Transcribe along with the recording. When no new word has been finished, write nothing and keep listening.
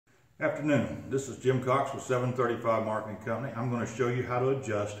Afternoon, this is Jim Cox with 735 Marketing Company. I'm going to show you how to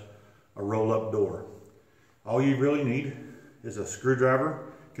adjust a roll-up door. All you really need is a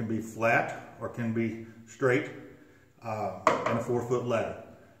screwdriver. It can be flat or can be straight, and a 4-foot ladder.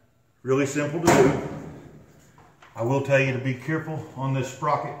 Really simple to do. I will tell you to be careful on this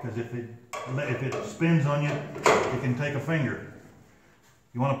sprocket, because if it spins on you, it can take a finger.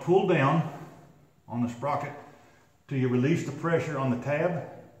 You want to pull down on the sprocket till you release the pressure on the tab.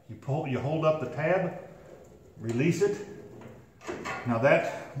 You hold up the tab, release it. Now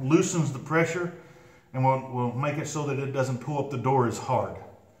that loosens the pressure and will make it so that it doesn't pull up the door as hard.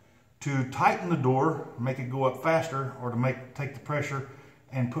 To tighten the door, make it go up faster, or to take the pressure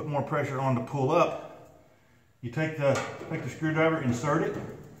and put more pressure on to pull up, you take the screwdriver, insert it,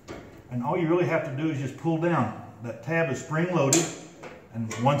 and all you really have to do is just pull down. That tab is spring loaded,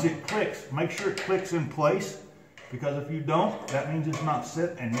 and once it clicks, make sure it clicks in place, because if you don't, that means it's not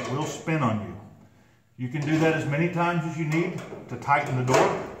set and it will spin on you. You can do that as many times as you need to tighten the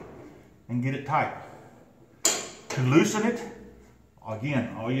door and get it tight. To loosen it,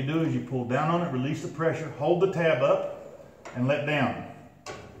 again, all you do is you pull down on it, release the pressure, hold the tab up and let down.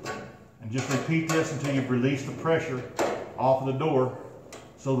 And just repeat this until you've released the pressure off of the door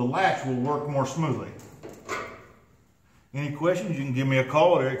so the latch will work more smoothly. Any questions, you can give me a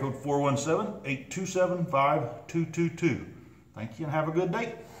call at area code 417-827-5222. Thank you and have a good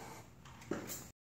day.